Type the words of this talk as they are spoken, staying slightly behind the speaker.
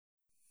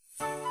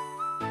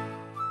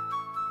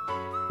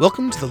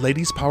Welcome to the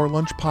Ladies Power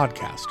Lunch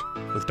podcast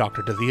with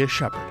Dr. Davia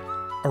Shepherd,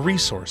 a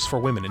resource for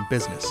women in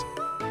business,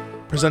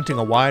 presenting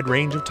a wide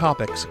range of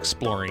topics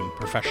exploring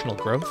professional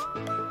growth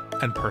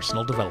and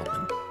personal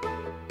development.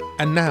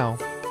 And now,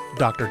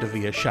 Dr.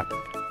 Davia Shepherd.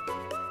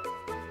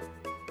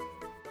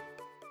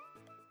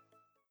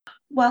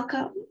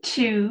 Welcome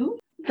to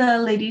the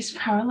Ladies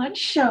Power Lunch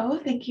show.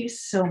 Thank you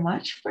so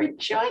much for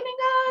joining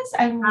us.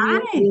 I'm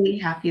really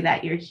happy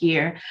that you're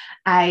here.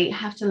 I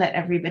have to let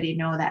everybody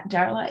know that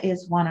Darla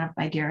is one of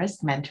my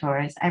dearest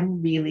mentors.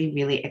 I'm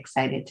really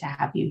excited to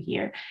have you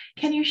here.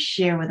 Can you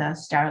share with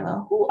us,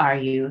 Darla, who are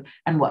you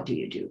and what do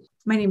you do?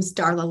 My name is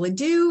Darla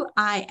Ledoux.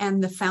 I am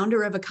the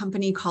founder of a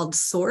company called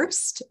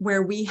Sourced,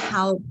 where we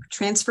help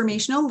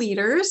transformational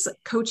leaders,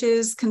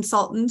 coaches,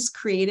 consultants,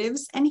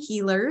 creatives, and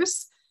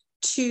healers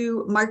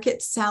to market,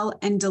 sell,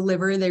 and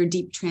deliver their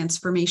deep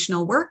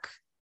transformational work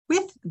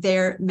with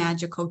their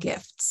magical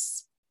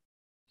gifts.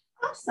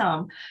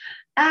 Awesome.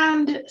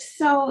 And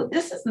so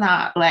this is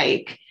not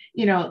like,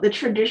 the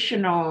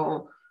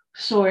traditional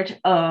sort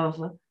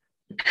of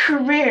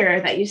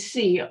career that you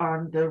see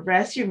on the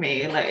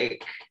resume,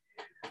 like,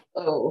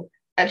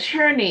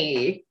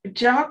 attorney,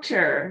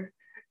 doctor,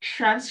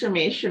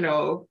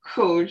 transformational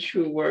coach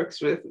who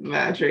works with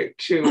magic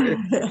to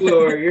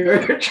explore your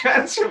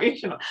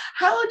transformational.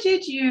 How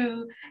did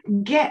you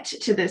get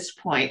to this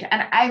point?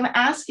 And I'm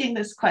asking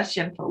this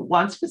question for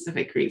one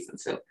specific reason.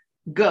 So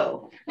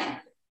go.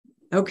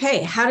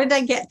 Okay. How did I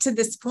get to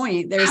this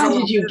point? There's how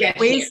did you get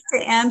ways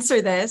here? To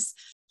answer this.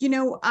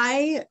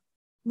 I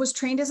was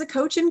trained as a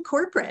coach in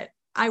corporate.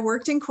 I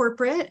worked in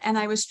corporate and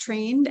I was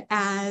trained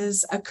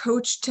as a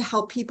coach to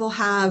help people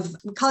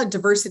we call it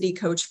diversity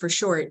coach for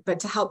short, but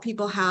to help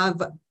people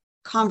have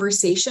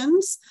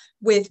conversations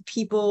with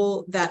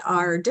people that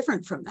are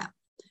different from them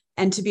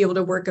and to be able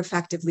to work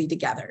effectively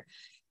together.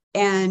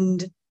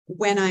 And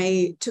when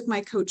I took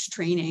my coach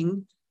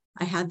training,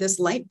 I had this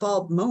light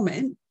bulb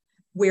moment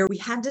where we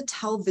had to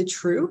tell the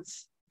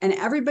truth, and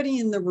everybody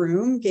in the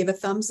room gave a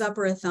thumbs up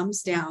or a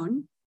thumbs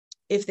down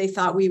if they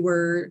thought we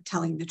were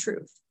telling the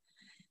truth.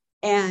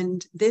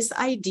 And this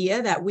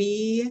idea that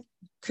we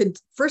could,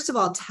 first of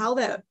all, tell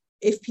that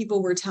if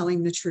people were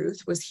telling the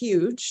truth was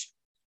huge.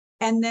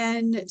 And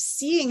then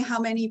seeing how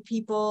many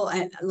people,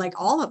 and like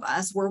all of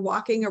us, were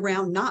walking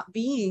around not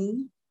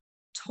being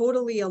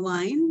totally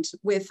aligned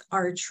with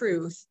our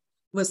truth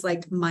was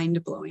like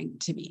mind-blowing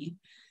to me.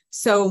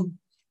 So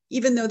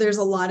even though there's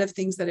a lot of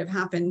things that have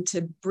happened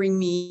to bring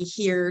me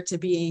here to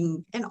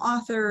being an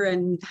author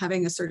and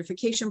having a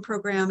certification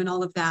program and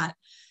all of that,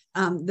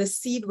 the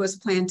seed was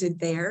planted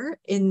there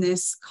in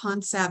this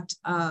concept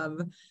of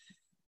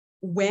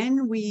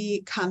when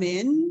we come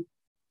in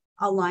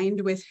aligned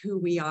with who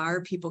we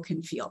are, people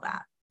can feel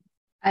that.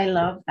 I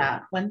love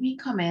that. When we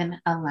come in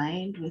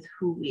aligned with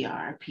who we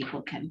are,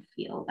 people can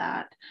feel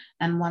that.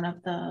 And one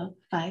of the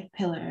 5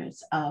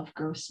 pillars of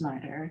Grow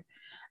Smarter,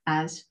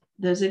 as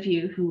those of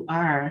you who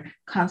are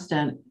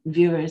constant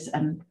viewers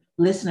and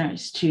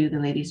listeners to the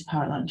Ladies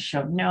Power Lunch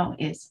show know,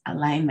 is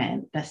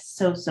alignment. That's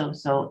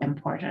so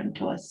important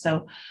to us.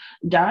 So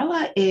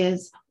Darla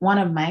is one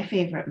of my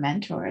favorite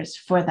mentors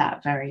for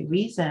that very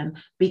reason,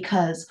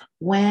 because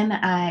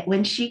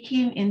when she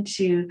came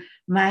into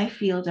my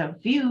field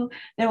of view,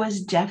 there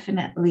was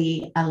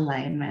definitely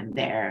alignment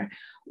there.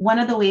 One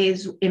of the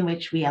ways in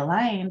which we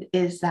aligned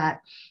is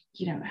that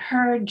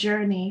her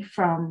journey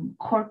from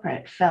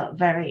corporate felt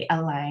very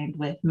aligned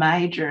with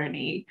my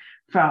journey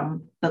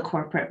from the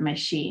corporate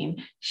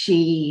machine.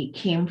 She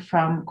came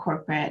from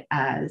corporate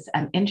as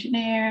an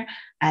engineer.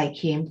 I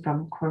came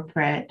from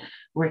corporate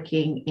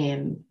working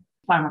in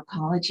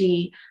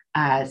pharmacology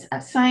as a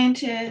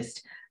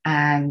scientist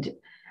and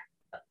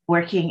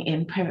working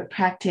in private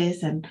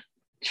practice and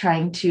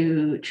trying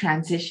to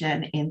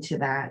transition into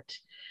that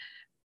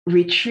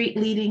retreat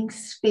leading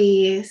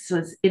space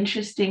was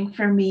interesting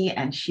for me.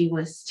 And she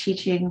was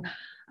teaching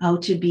how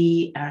to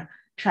be a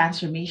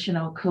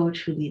transformational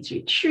coach who leads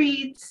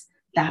retreats.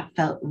 That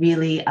felt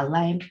really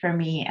aligned for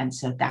me. And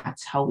so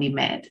that's how we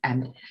met.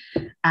 And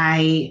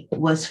I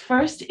was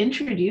first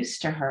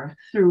introduced to her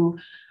through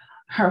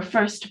her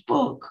first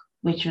book,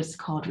 which was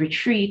called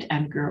Retreat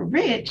and Grow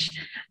Rich.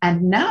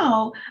 And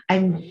now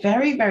I'm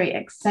very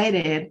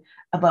excited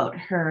about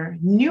her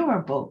newer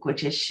book,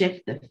 which is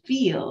Shift the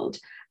Field.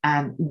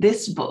 And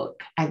this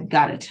book, I've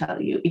got to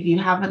tell you, if you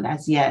haven't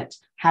as yet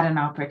had an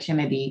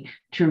opportunity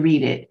to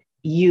read it,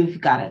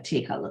 you've got to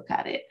take a look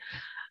at it.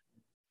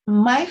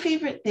 My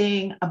favorite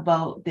thing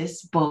about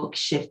this book,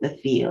 Shift the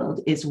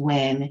Field, is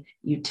when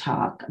you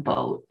talk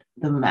about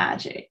the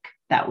magic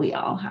that we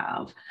all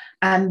have.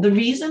 And the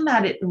reason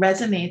that it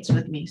resonates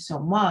with me so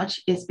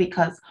much is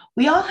because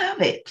we all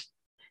have it.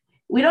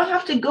 We don't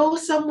have to go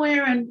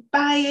somewhere and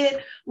buy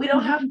it. We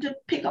don't have to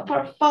pick up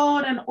our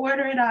phone and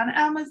order it on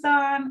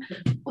Amazon.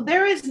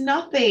 There is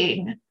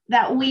nothing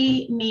that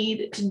we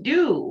need to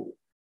do.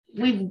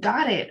 We've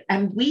got it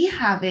and we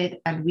have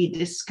it and we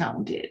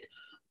discount it.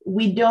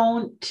 We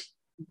don't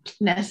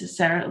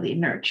necessarily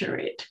nurture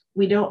it.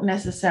 We don't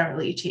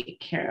necessarily take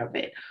care of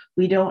it.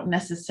 We don't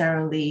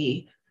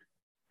necessarily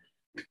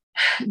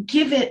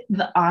give it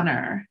the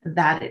honor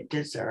that it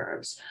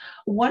deserves.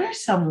 What are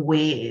some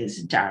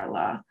ways,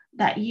 Darla,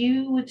 that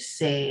you would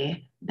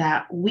say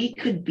that we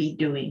could be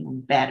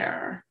doing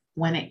better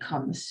when it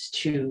comes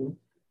to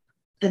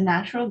the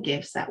natural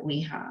gifts that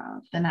we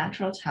have, the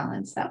natural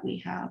talents that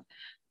we have,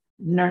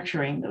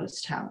 nurturing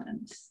those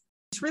talents?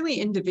 It's really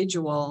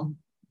individual.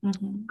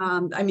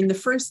 Mm-hmm. I mean, the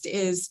first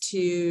is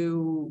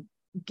to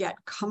get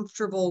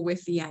comfortable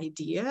with the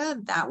idea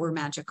that we're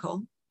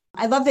magical.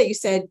 I love that you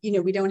said,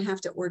 we don't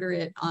have to order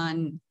it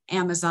on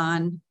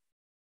Amazon.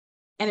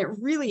 And it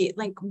really,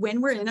 like when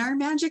we're in our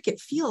magic,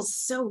 it feels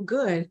so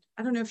good.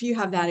 I don't know if you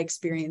have that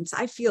experience.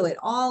 I feel it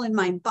all in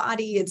my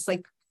body. It's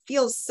like,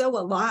 feels so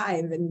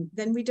alive. And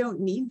then we don't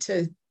need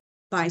to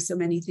buy so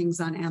many things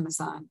on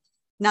Amazon.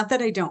 Not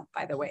that I don't,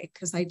 by the way,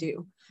 because I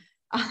do.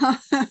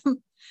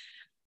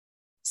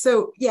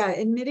 So yeah,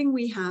 admitting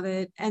we have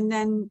it. And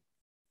then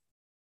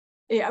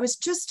I was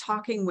just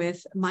talking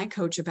with my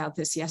coach about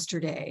this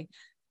yesterday,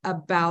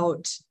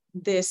 about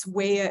this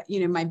way,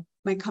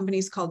 my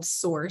company's called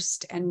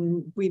Sourced,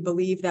 and we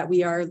believe that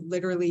we are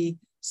literally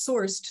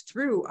sourced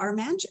through our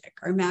magic.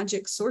 Our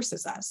magic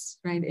sources us,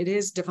 right? It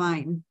is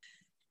divine,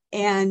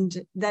 and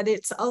that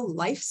it's a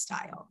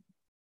lifestyle.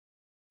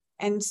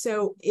 And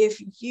so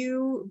if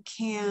you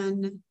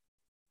can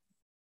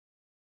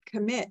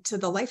commit to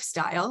the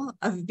lifestyle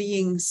of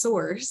being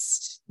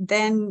sourced,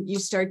 then you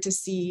start to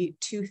see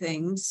two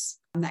things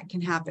that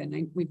can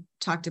happen. We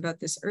talked about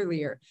this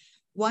earlier.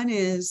 One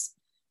is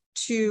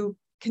to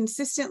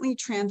consistently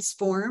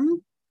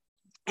transform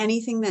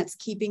anything that's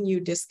keeping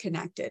you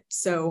disconnected.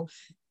 So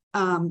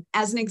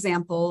as an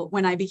example,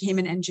 when I became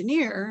an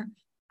engineer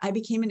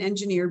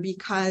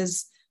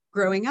because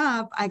growing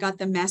up, I got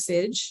the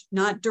message,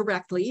 not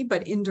directly,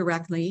 but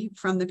indirectly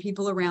from the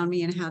people around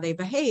me and how they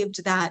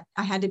behaved, that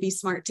I had to be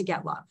smart to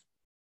get love.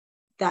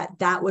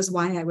 That was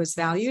why I was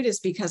valued, is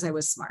because I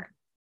was smart.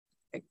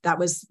 That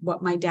was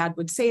what my dad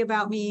would say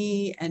about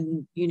me.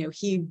 And,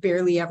 he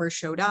barely ever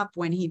showed up.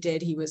 When he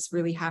did, he was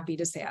really happy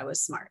to say I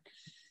was smart.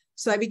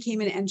 So I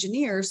became an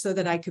engineer so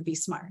that I could be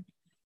smart.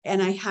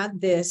 And I had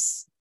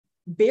this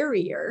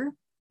barrier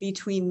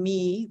between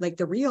me, like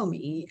the real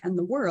me, and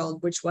the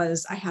world, which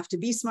was, I have to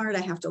be smart.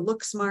 I have to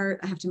look smart.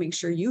 I have to make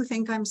sure you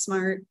think I'm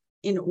smart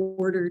in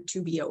order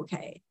to be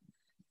okay.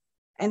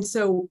 And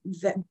so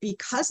that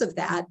because of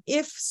that,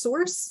 if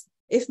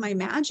my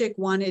magic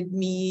wanted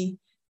me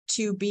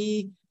to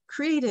be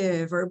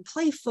creative or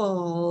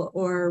playful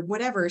or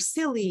whatever,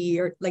 silly,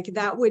 or like,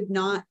 that would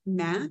not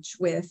match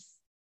with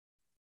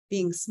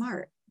being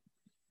smart.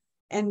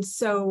 And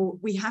so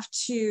we have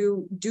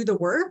to do the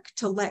work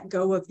to let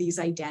go of these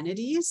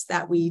identities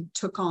that we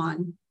took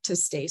on to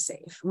stay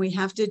safe. We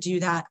have to do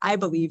that, I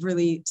believe,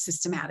 really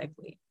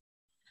systematically.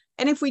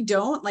 And if we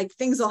don't, like,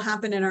 things will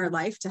happen in our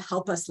life to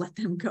help us let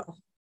them go.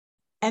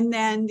 And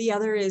then the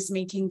other is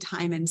making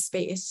time and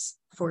space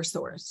for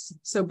source.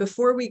 So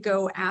before we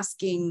go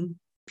asking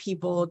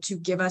people to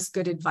give us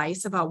good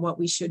advice about what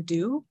we should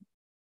do,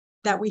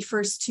 that we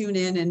first tune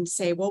in and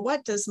say, well,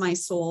 what does my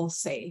soul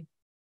say?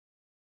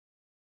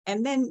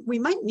 And then we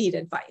might need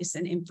advice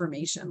and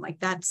information, like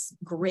that's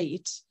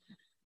great.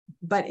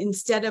 But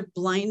instead of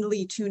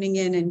blindly tuning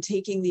in and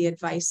taking the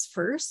advice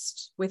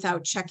first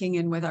without checking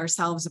in with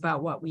ourselves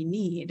about what we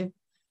need,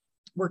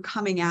 we're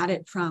coming at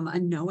it from a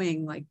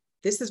knowing, like,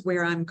 this is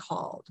where I'm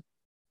called.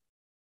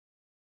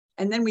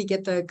 And then we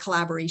get the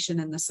collaboration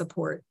and the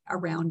support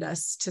around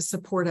us to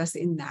support us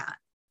in that.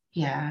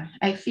 Yeah,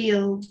 I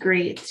feel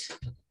great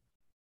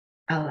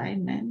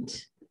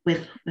alignment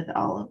with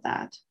all of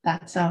that.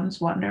 That sounds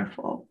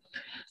wonderful.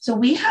 So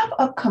we have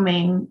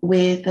upcoming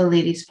with the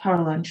Ladies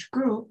Power Lunch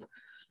group,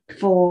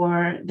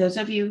 for those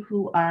of you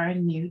who are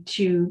new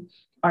to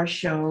our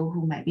show,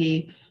 who might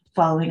be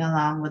following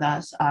along with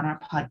us on our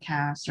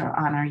podcast or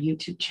on our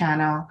YouTube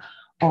channel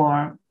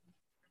or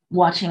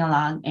watching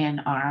along in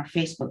our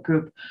Facebook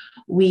group,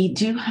 we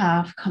do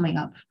have coming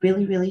up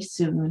really, really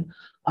soon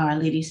our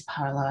Ladies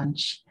Power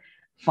Lunch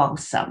Fall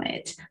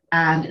Summit.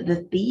 And the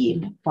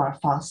theme for our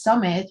Fall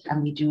Summit,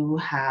 and we do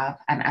have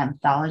an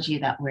anthology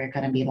that we're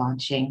going to be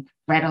launching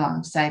right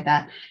alongside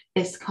that,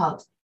 is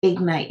called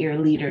Ignite Your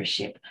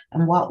Leadership.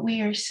 And what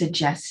we are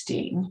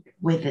suggesting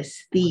with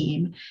this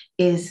theme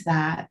is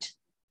that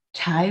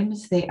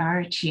times, they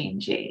are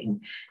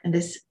changing, and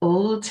this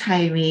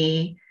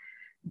old-timey,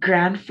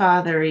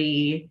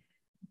 grandfathery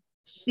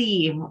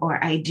theme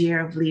or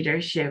idea of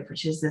leadership,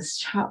 which is this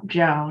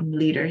top-down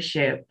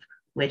leadership,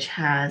 which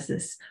has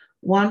this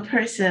one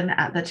person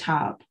at the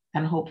top,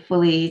 and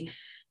hopefully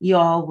you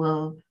all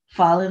will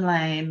fall in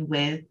line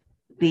with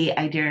the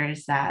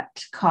ideas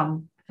that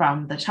come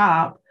from the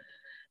top,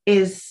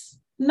 is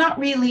not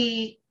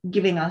really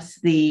giving us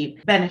the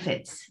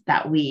benefits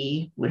that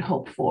we would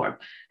hope for.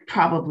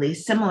 Probably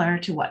similar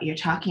to what you're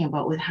talking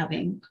about with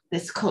having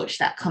this coach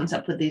that comes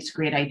up with these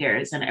great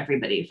ideas and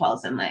everybody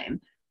falls in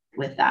line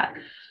with that.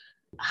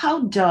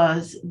 How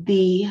does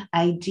the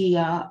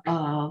idea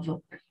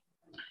of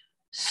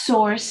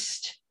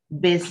sourced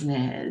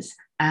business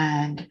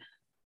and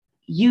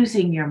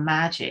using your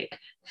magic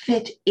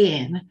fit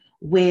in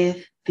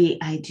with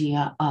the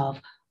idea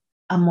of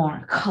a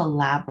more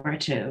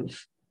collaborative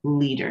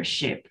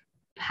leadership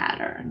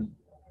pattern?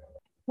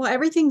 Well,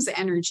 everything's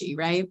energy,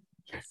 right?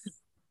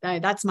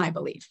 That's my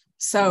belief.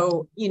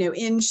 So,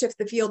 in Shift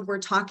the Field, we're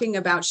talking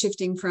about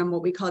shifting from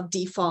what we call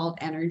default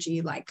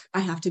energy, like I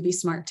have to be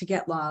smart to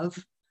get love,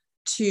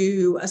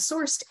 to a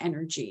sourced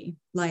energy,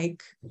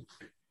 like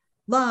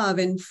love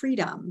and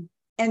freedom.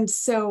 And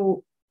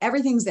so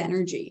everything's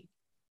energy.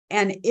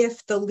 And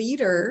if the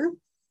leader,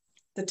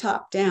 the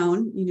top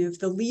down, if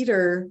the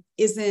leader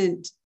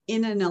isn't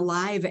in an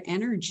alive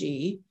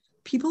energy,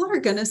 people are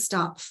going to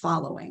stop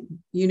following.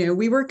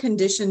 We were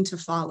conditioned to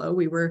follow.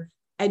 We were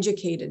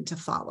educated to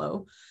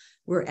follow.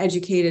 We're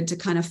educated to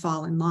kind of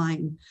fall in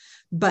line.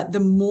 But the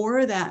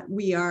more that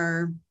we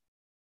are,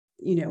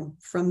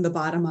 from the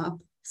bottom up,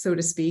 so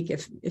to speak,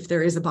 if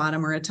there is a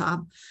bottom or a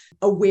top,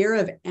 aware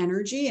of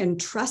energy and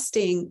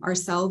trusting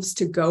ourselves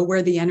to go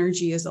where the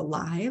energy is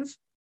alive,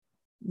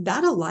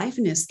 that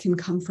aliveness can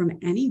come from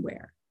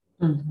anywhere.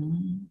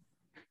 Mm-hmm.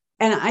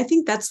 And I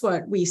think that's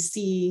what we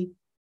see,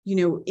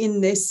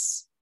 in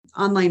this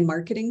online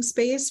marketing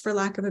space, for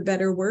lack of a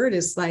better word,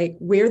 is like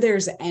where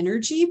there's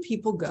energy,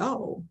 people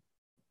go.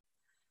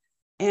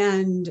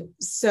 And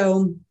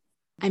so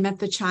I met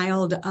the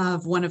child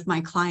of one of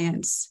my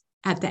clients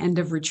at the end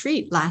of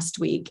retreat last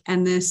week.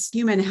 And this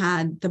human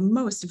had the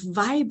most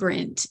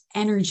vibrant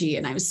energy.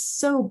 And I was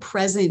so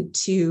present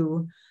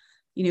to,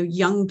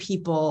 young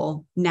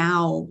people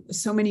now,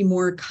 so many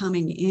more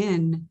coming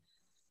in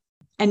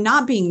and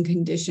not being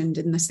conditioned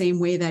in the same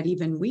way that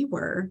even we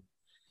were.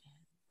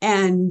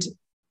 And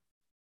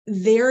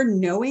their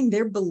knowing,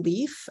 their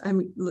belief,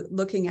 I'm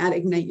looking at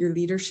Ignite Your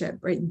Leadership,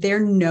 right? Their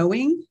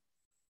knowing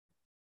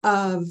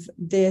of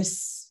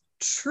this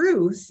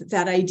truth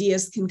that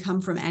ideas can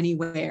come from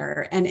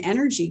anywhere and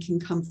energy can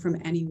come from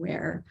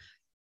anywhere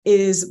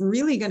is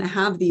really going to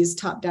have these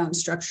top-down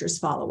structures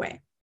fall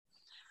away.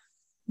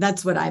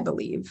 That's what I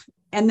believe.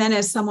 And then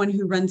as someone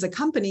who runs a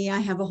company, I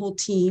have a whole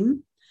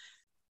team.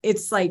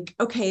 It's like,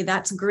 okay,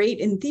 that's great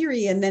in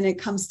theory. And then it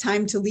comes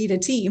time to lead a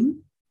team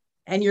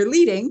and you're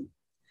leading.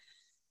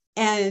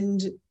 And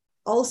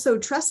also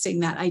trusting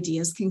that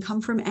ideas can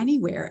come from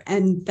anywhere.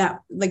 And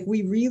that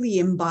we really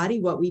embody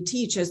what we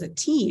teach as a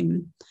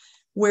team,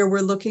 where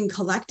we're looking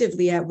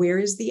collectively at where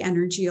is the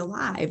energy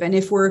alive. And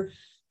if we're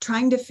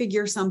trying to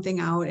figure something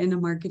out in a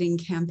marketing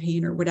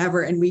campaign or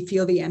whatever, and we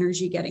feel the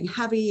energy getting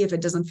heavy, if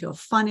it doesn't feel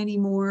fun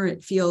anymore,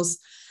 it feels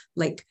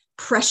like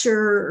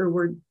pressure or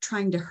we're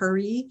trying to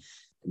hurry,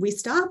 we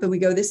stop and we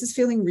go, this is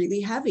feeling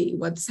really heavy.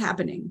 What's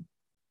happening?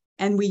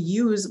 And we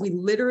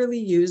literally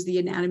use the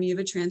anatomy of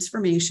a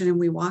transformation and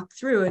we walk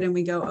through it and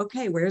we go,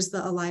 okay, where's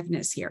the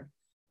aliveness here?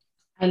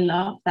 I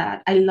love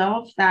that. I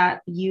love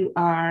that you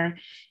are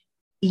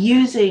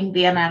using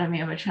the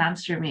anatomy of a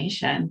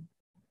transformation.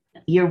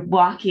 You're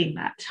walking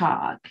that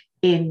talk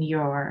in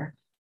your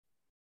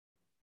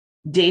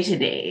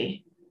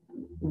day-to-day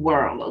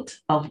world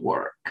of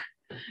work.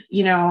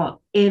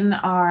 In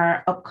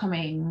our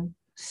upcoming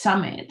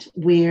summit,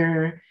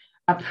 we're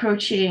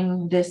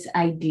approaching this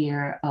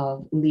idea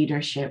of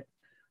leadership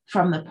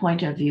from the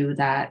point of view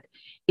that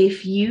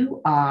if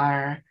you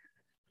are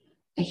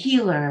a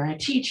healer, a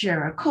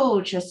teacher, a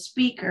coach, a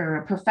speaker,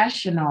 a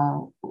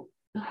professional,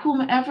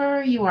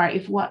 whomever you are,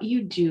 if what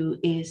you do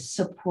is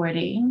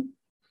supporting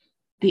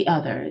the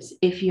others,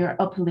 if you're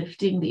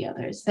uplifting the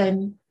others,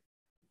 then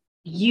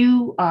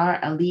you are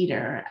a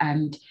leader.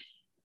 And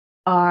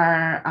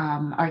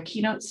our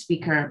keynote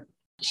speaker,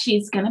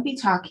 she's going to be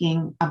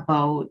talking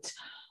about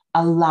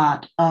a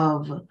lot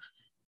of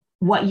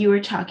what you were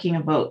talking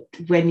about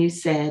when you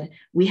said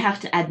we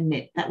have to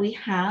admit that we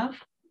have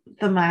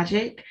the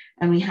magic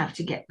and we have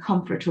to get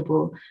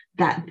comfortable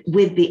that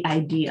with the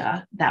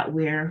idea that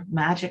we're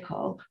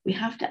magical. We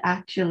have to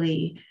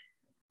actually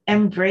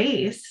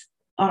embrace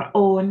our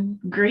own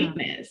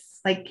greatness.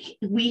 Like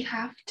we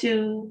have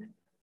to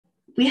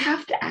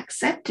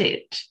accept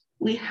it.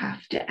 We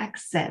have to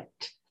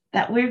accept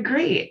that we're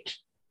great.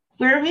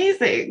 We're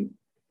amazing.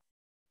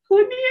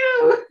 Who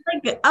knew?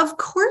 Of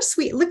course,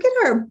 we look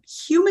at our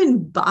human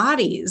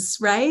bodies,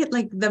 right?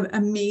 Like the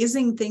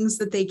amazing things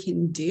that they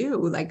can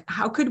do. Like,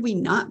 how could we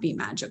not be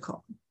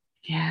magical?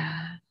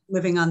 Yeah.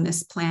 Living on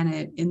this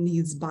planet in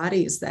these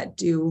bodies that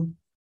do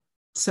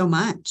so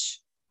much.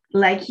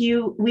 Like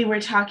we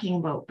were talking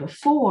about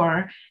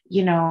before,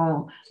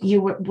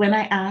 when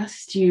I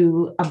asked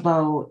you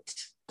about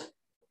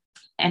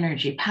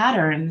energy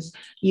patterns,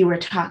 you were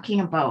talking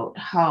about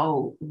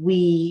how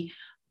we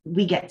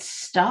get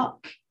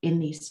stuck in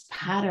these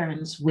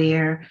patterns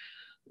where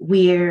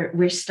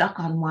we're stuck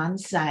on one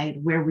side,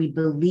 where we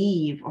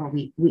believe or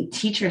we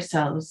teach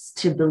ourselves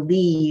to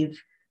believe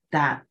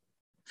that,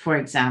 for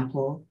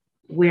example,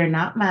 we're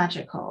not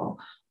magical,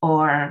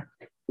 or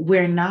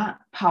we're not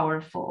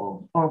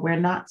powerful, or we're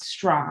not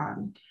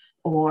strong,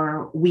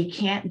 or we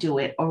can't do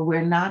it, or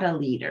we're not a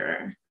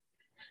leader.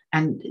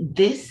 And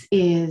this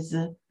is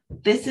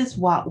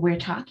what we're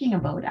talking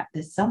about at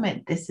this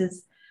summit. This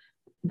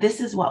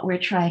is what we're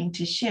trying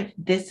to shift.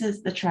 This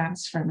is the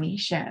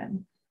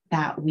transformation.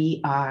 that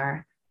we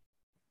are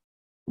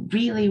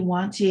really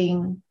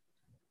wanting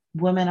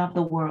women of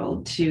the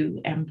world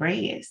to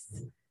embrace.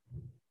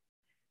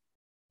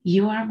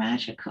 You are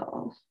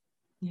magical.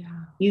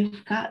 Yeah.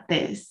 You've got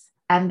this.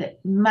 And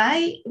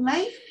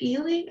my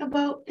feeling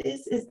about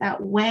this is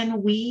that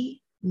when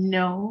we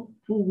know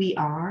who we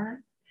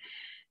are,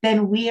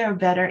 then we are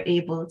better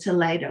able to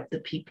light up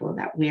the people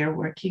that we are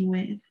working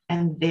with,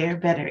 and they're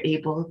better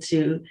able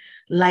to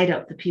light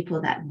up the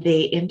people that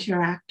they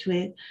interact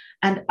with.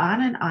 And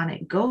on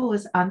it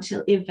goes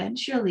until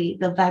eventually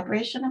the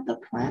vibration of the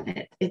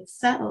planet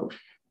itself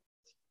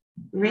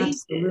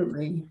raises.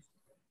 Absolutely.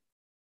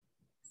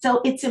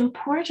 So it's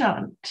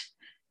important.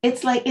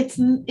 It's like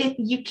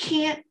you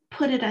can't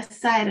put it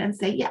aside and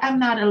say, yeah, I'm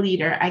not a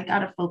leader, I got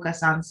to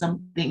focus on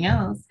something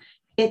else.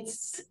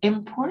 It's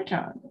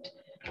important.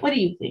 What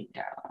do you think,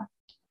 Darla?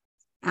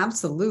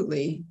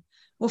 Absolutely.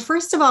 Well,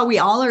 first of all, we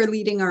all are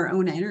leading our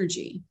own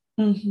energy,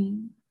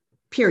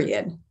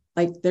 period.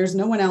 Like there's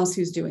no one else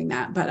who's doing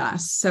that but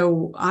us.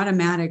 So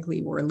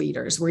automatically we're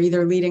leaders. We're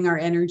either leading our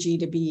energy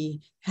to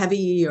be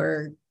heavy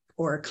or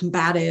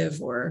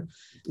combative or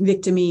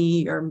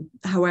victim-y or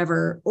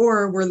however,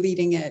 or we're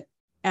leading it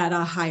at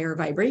a higher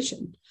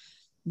vibration,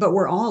 but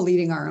we're all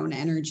leading our own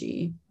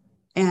energy.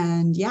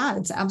 And yeah,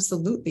 it's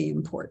absolutely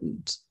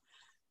important.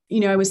 You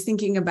know, I was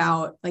thinking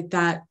about like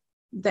that,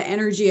 the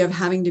energy of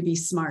having to be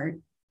smart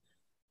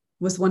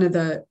was one of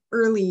the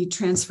early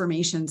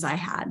transformations I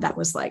had. That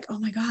was like, oh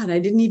my God, I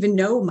didn't even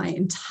know my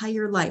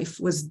entire life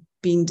was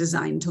being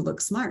designed to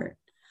look smart.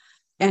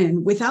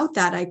 And without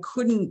that, I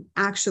couldn't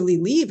actually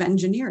leave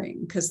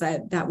engineering because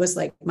that was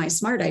like my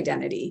smart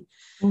identity.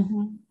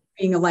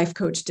 Being a life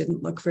coach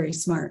didn't look very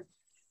smart.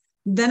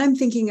 Then I'm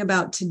thinking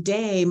about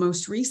today,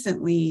 most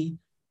recently,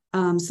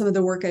 some of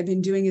the work I've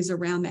been doing is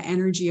around the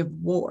energy of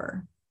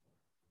war.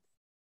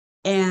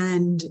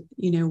 And,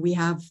 you know, we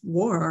have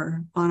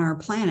war on our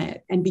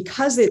planet. And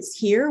because it's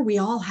here, we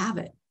all have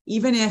it.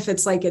 Even if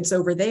it's like it's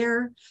over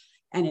there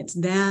and it's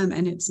them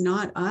and it's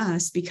not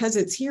us, because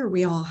it's here,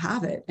 we all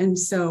have it. And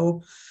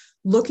so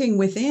looking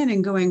within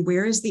and going,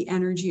 where is the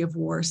energy of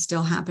war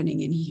still happening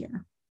in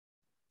here?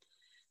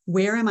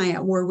 Where am I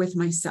at war with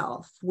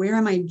myself? Where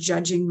am I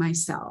judging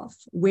myself?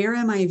 Where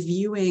am I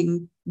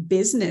viewing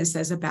business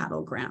as a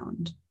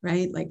battleground,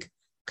 right? Like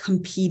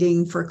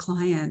competing for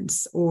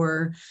clients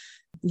or,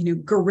 you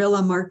know,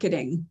 guerrilla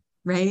marketing,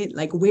 right?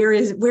 Like where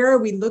are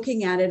we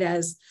looking at it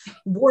as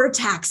war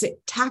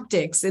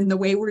tactics in the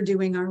way we're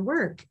doing our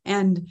work?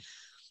 And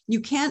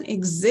you can't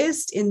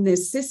exist in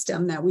this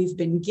system that we've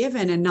been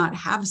given and not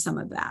have some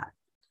of that.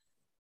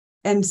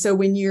 And so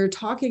when you're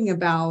talking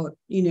about,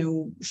 you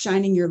know,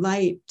 shining your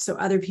light so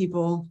other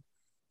people's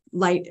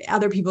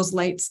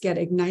lights get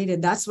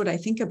ignited, that's what I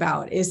think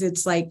about. Is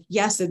it's like,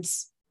 yes,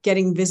 it's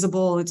getting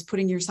visible, it's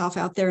putting yourself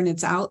out there, and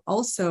it's out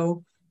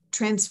also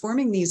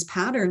transforming these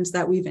patterns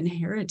that we've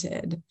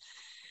inherited.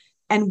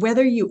 And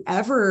whether you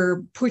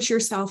ever put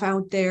yourself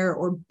out there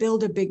or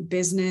build a big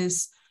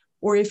business,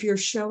 or if you're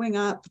showing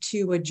up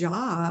to a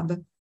job,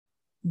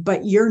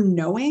 but you're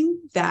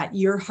knowing that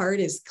your heart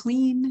is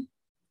clean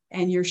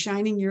and you're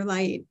shining your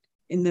light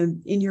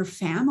in your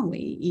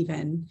family,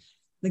 even,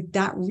 like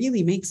that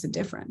really makes a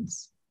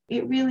difference.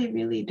 It really,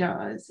 really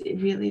does.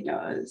 It really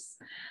does.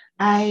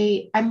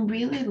 I'm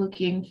really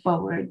looking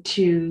forward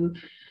to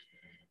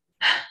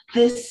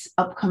this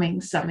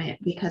upcoming summit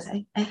because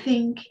I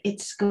think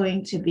it's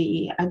going to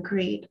be a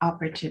great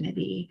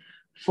opportunity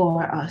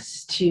for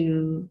us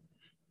to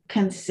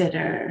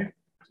consider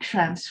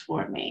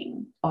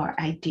transforming our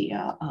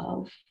idea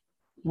of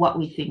what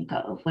we think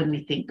of when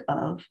we think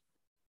of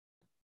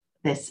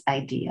this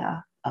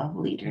idea of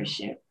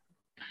leadership.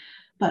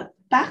 But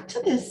back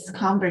to this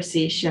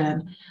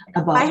conversation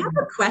about... I have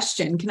a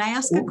question. Can I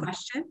ask a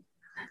question?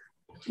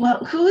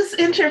 Well, who's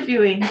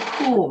interviewing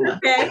whom?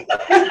 Okay.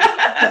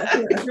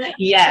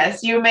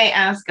 Yes, you may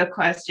ask a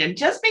question.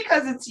 Just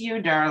because it's you,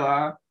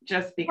 Darla.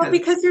 Just because. Well,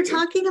 because you're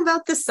talking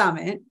about the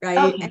summit,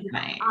 right? Okay, and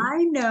nice.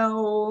 I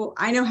know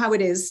how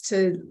it is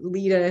to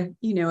lead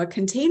a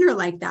container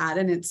like that.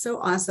 And it's so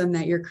awesome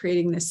that you're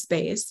creating this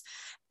space.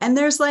 And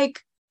there's like,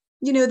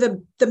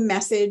 the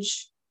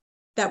message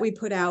that we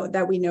put out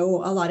that we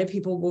know a lot of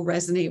people will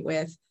resonate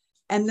with.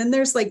 And then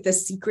there's like the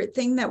secret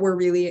thing that we're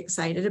really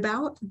excited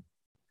about.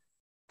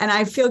 And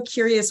I feel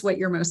curious what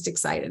you're most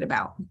excited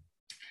about.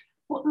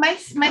 Well, my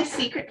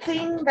secret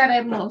thing that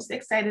I'm most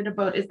excited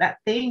about is that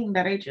thing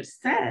that I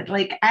just said.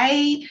 Like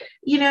I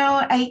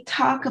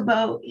talk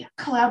about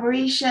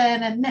collaboration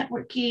and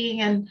networking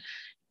and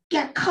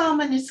come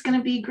and it's going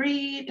to be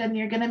great. And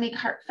you're going to make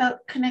heartfelt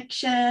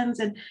connections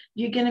and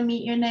you're going to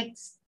meet your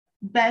next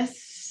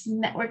best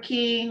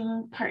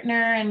networking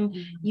partner. And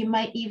you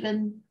might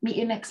even meet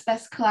your next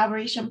best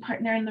collaboration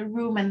partner in the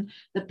room. And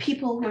the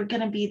people who are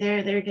going to be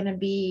there, they're going to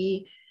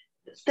be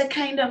the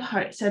kind of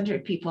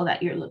heart-centered people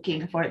that you're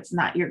looking for. It's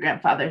not your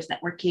grandfather's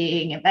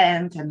networking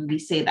event. And we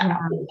say that a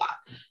whole lot.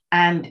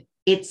 And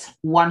it's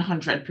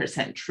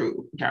 100%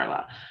 true,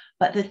 Darla.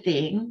 But the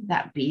thing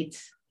that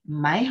beats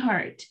my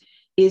heart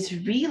is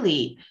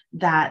really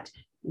that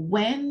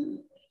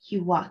when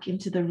you walk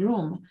into the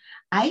room,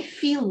 I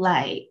feel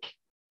like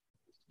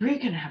we're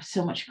going to have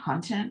so much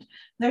content.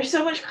 There's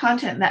so much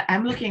content that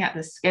I'm looking at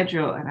the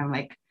schedule and I'm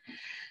like,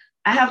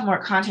 I have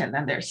more content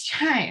than there's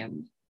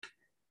time.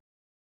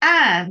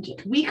 And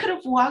we could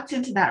have walked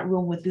into that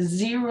room with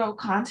zero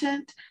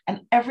content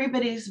and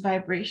everybody's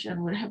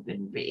vibration would have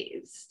been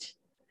raised.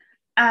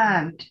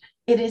 And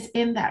it is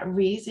in that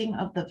raising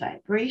of the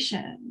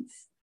vibrations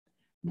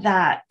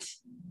that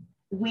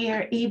we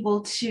are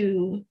able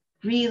to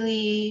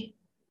really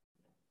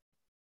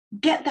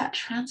get that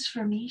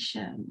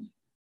transformation.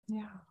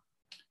 Yeah.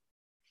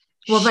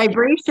 Well,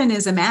 vibration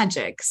is a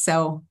magic.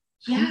 So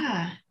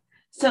yeah.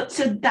 So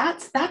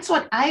that's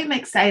what I'm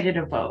excited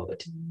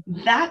about.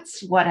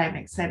 That's what I'm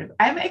excited about.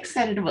 I'm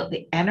excited about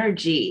the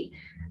energy.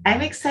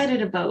 I'm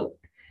excited about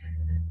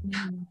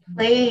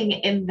playing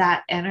in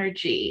that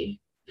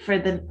energy for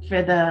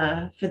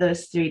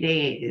those 3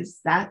 days.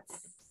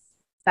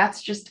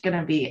 That's just going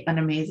to be an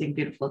amazing,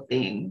 beautiful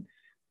thing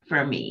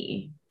for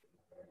me.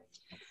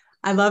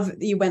 I love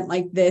you went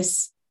like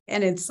this.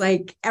 And it's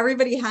like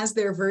everybody has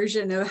their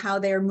version of how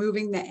they're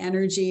moving the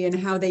energy and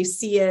how they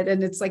see it.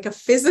 And it's like a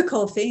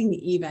physical thing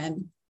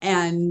even.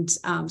 And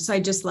so I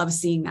just love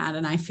seeing that.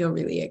 And I feel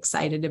really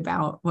excited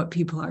about what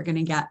people are going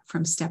to get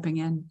from stepping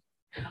in.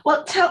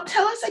 Well, tell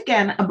us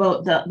again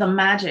about the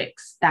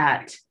magics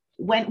that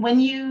when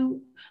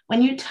you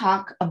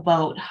talk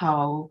about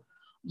how,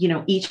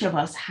 each of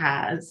us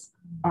has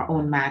our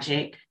own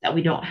magic that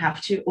we don't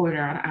have to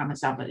order on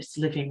Amazon, but it's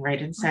living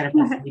right inside of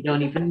us. We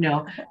don't even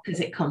know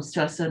because it comes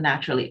to us so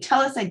naturally. Tell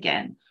us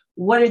again,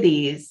 what are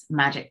these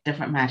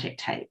different magic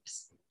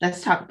types?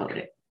 Let's talk about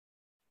it.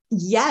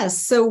 Yes.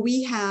 So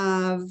we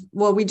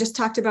just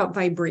talked about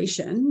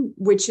vibration,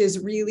 which is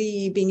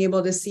really being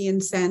able to see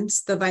and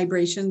sense the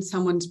vibration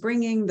someone's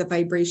bringing, the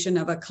vibration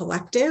of a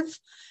collective,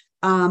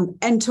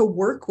 and to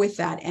work with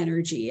that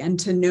energy and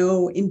to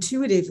know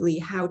intuitively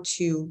how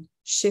to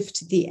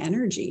shift the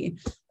energy,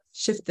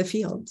 shift the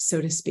field, so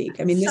to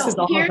speak. I mean, this is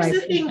all here's vibration.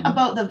 The thing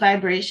about the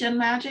vibration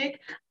magic.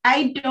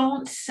 I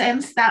don't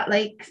sense that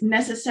like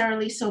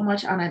necessarily so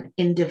much on an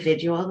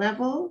individual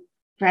level,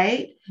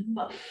 right?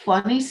 But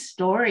funny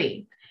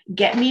story,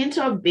 get me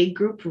into a big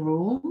group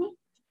room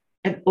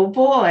and oh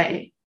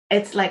boy,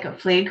 it's like a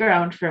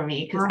playground for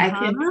me because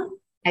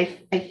I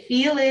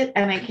feel it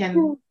and I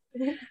can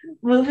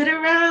move it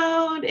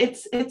around.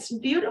 It's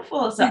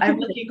beautiful. So I'm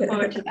looking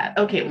forward to that.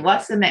 Okay,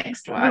 what's the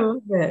next one?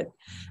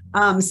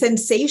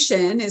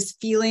 Sensation is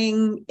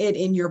feeling it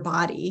in your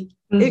body.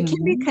 Mm-hmm. It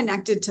can be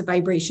connected to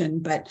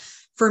vibration, but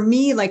for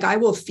me, like I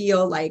will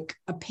feel like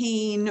a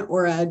pain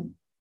or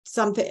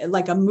something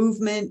like a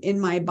movement in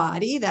my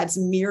body that's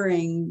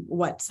mirroring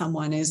what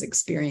someone is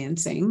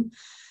experiencing.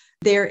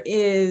 There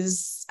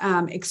is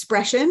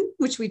expression,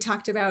 which we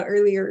talked about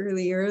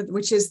earlier,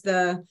 which is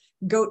the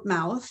goat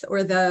mouth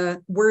or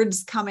the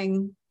words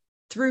coming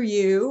through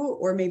you,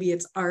 or maybe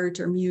it's art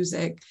or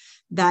music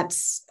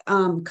that's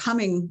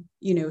coming,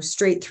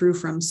 straight through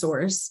from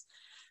source.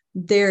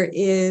 There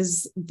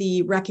is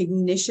the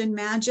recognition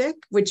magic,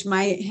 which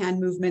my hand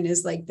movement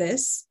is like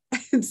this.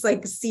 It's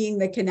like seeing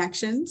the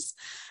connections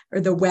or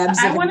the webs.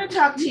 I want to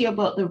talk to you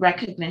about the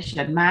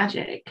recognition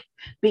magic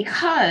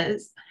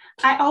because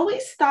I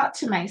always thought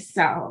to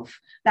myself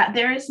that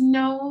it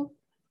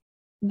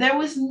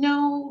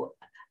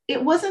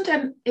was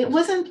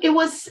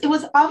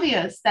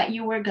obvious that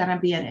you were going to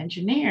be an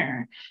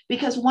engineer,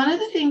 because one of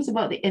the things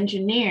about the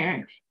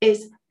engineer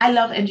is, I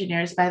love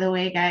engineers, by the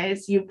way,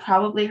 guys. You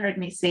probably heard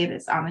me say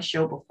this on the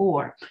show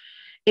before.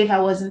 If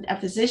I wasn't a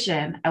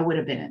physician, I would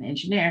have been an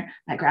engineer.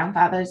 My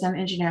grandfather's an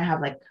engineer. I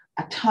have like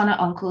a ton of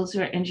uncles who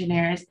are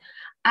engineers.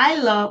 I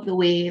love the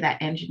way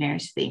that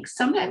engineers think.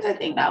 Sometimes I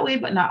think that way,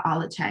 but not all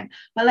the time.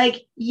 But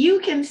like, you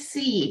can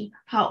see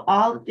how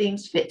all the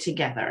things fit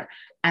together.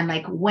 And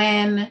like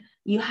when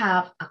you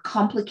have a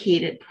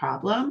complicated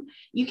problem,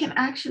 you can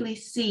actually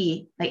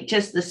see like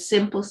just the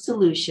simple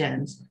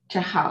solutions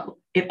to how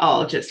it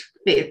all just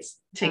fits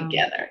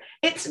together.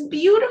 It's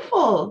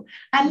beautiful.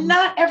 And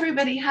not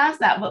everybody has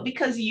that, but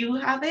because you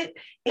have it,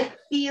 it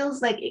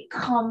feels like it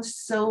comes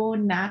so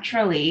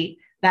naturally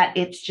that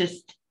it's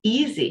just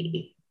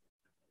easy.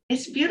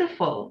 It's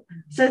beautiful.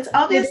 So it's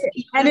obvious.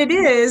 And it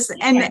is.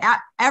 And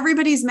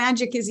everybody's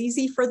magic is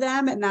easy for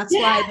them. And that's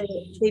why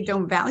they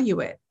don't value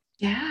it.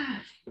 Yeah,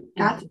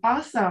 that's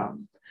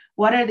awesome.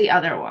 What are the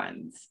other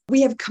ones?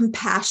 We have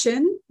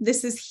compassion.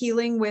 This is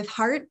healing with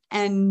heart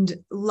and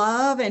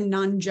love and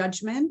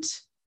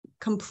non-judgment,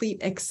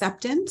 complete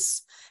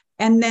acceptance.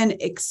 And then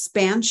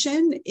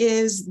expansion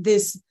is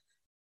this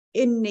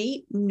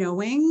innate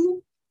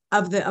knowing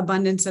of the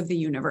abundance of the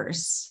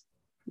universe,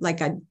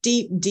 like a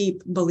deep,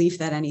 deep belief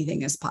that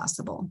anything is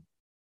possible.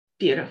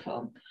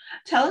 Beautiful.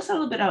 Tell us a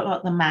little bit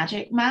about the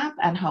magic map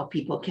and how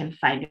people can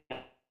find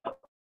out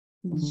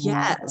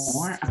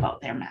more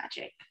about their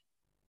magic.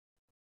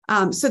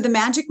 So the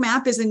Magic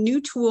Map is a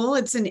new tool.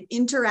 It's an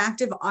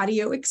interactive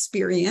audio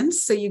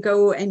experience. So you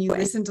go and you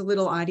listen to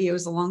little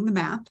audios along the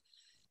map,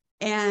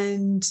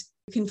 and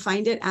you can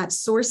find it at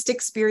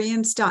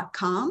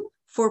sourcedexperience.com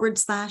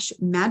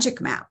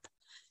magic map.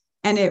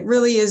 And it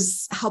really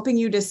is helping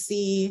you to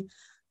see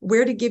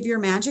where to give your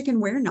magic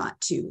and where not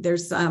to.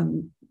 There's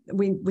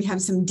we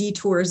have some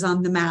detours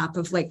on the map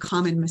of like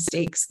common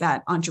mistakes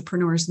that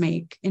entrepreneurs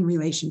make in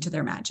relation to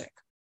their magic.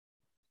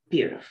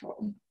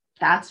 Beautiful.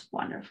 That's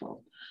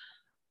wonderful.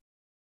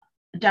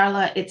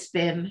 Darla, it's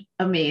been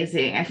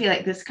amazing. I feel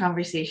like this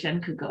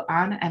conversation could go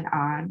on, and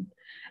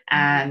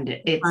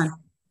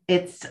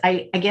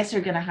I guess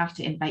we're going to have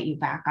to invite you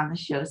back on the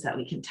show so that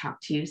we can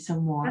talk to you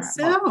some more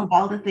about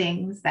all the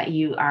things that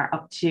you are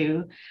up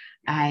to.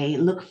 I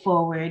look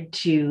forward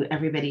to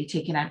everybody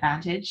taking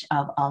advantage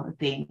of all the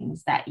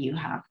things that you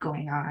have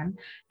going on.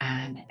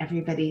 And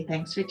everybody,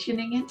 thanks for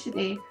tuning in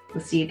today.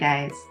 We'll see you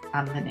guys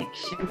on the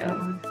next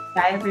show.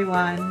 Bye,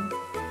 everyone.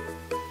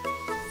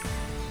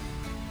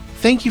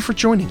 Thank you for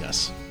joining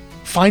us.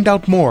 Find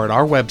out more at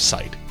our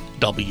website,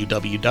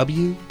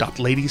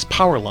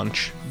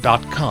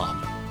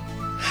 www.ladiespowerlunch.com.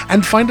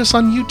 And find us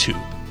on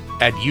YouTube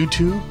at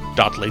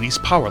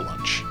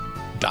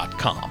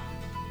youtube.ladiespowerlunch.com.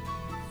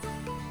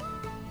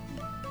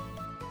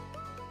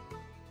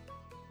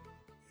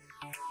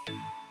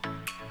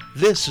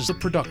 This is a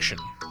production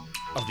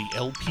of the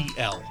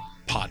LPL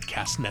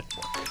Podcast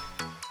Network.